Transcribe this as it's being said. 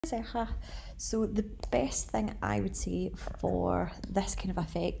So the best thing I would say for this kind of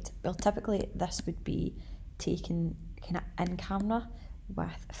effect, well, typically this would be taken kind of in camera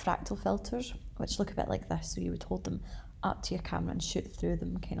with fractal filters, which look a bit like this. So you would hold them up to your camera and shoot through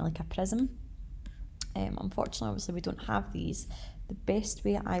them kind of like a prism. Unfortunately, obviously we don't have these. The best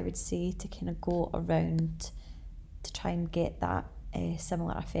way I would say to kind of go around to try and get that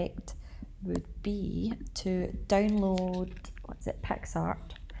similar effect would be to download,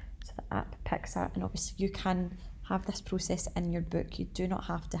 PicsArt. So the app PicsArt, and obviously you can have this process in your book. You do not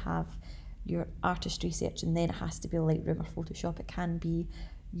have to have your artist research and then it has to be Lightroom or Photoshop. It can be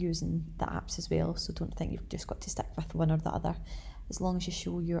using the apps as well, so don't think you've just got to stick with one or the other. As long as you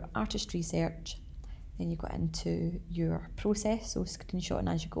show your artist research, then you go into your process, so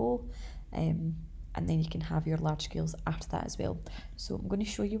screenshotting as you go, and then you can have your large scales after that as well. So I'm going to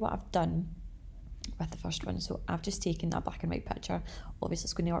show you what I've done with the first one. So I've just taken a black and white picture. Obviously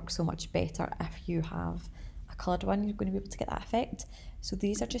it's going to work so much better if you have a coloured one. You're going to be able to get that effect. So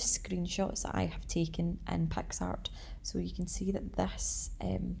these are just screenshots that I have taken in PicsArt. So you can see that this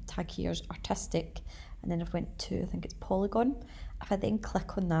tag here is artistic, and then I've went to, I think it's polygon. If I then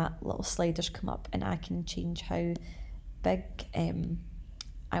click on that, little sliders come up and I can change how big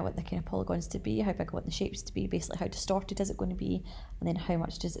I want the kind of polygons to be, how big I want the shapes to be, basically how distorted is it going to be, and then how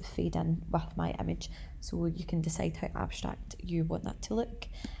much does it fade in with my image. So you can decide how abstract you want that to look.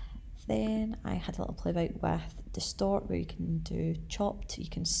 Then I had a little play about with distort, where you can do chopped, you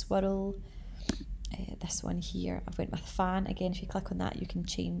can swirl. This one here, I've went with fan. Again, if you click on that, you can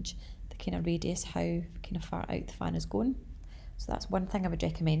change the kind of radius, how kind of far out the fan is going. So that's one thing I would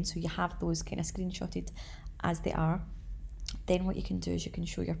recommend. So you have those kind of screenshotted as they are. Then what you can do is you can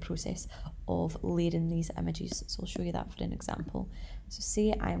show your process of layering these images. So I'll show you that for an example. So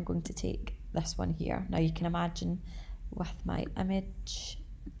say I am going to take this one here. Now you can imagine with my image,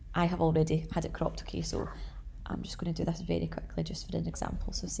 I have already had it cropped, okay, so I'm just going to do this very quickly just for an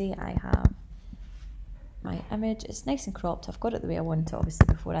example. So say I have my image, it's nice and cropped, I've got it the way I want it obviously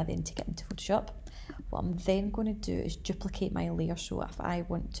before I then take it into Photoshop. What I'm then going to do is duplicate my layer. So if I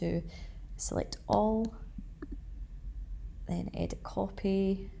want to select all, then edit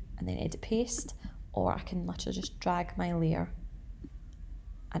copy, and then edit paste, or I can literally just drag my layer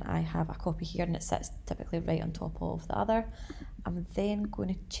and I have a copy here and it sits typically right on top of the other. I'm then going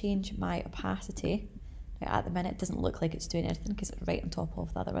to change my opacity. Now at the minute it doesn't look like it's doing anything because it's right on top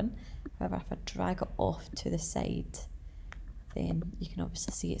of the other one. However, if I drag it off to the side, then you can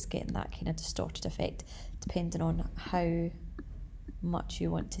obviously see it's getting that kind of distorted effect depending on how much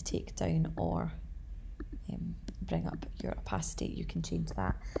you want to take down or bring up your opacity. You can change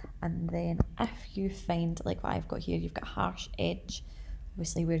that. And then if you find, like what I've got here, you've got harsh edge,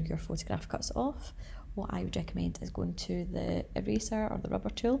 obviously where your photograph cuts off, what I would recommend is going to the eraser or the rubber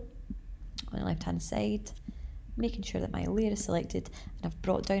tool on the left hand side, making sure that my layer is selected, and I've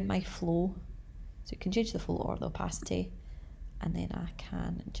brought down my flow, so you can change the flow or the opacity, and then I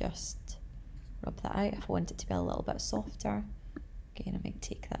can just rub that out. If I want it to be a little bit softer, again I might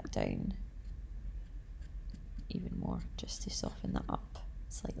take that down even more just to soften that up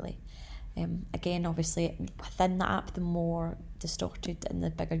slightly. Again, obviously within the app, the more distorted and the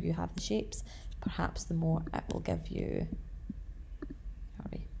bigger you have the shapes, perhaps the more it will give you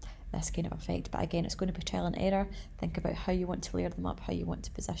this kind of effect. But again, it's going to be trial and error. Think about how you want to layer them up, how you want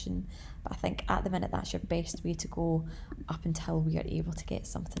to position. But I think at the minute that's your best way to go up until we are able to get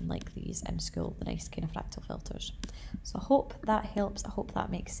something like these in school, the nice kind of fractal filters. So I hope that helps, I hope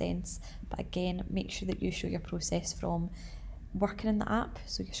that makes sense. But again, make sure that you show your process from working in the app,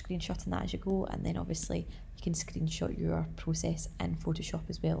 so you're screenshotting that as you go, and then obviously you can screenshot your process in Photoshop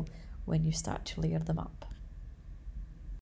as well when you start to layer them up.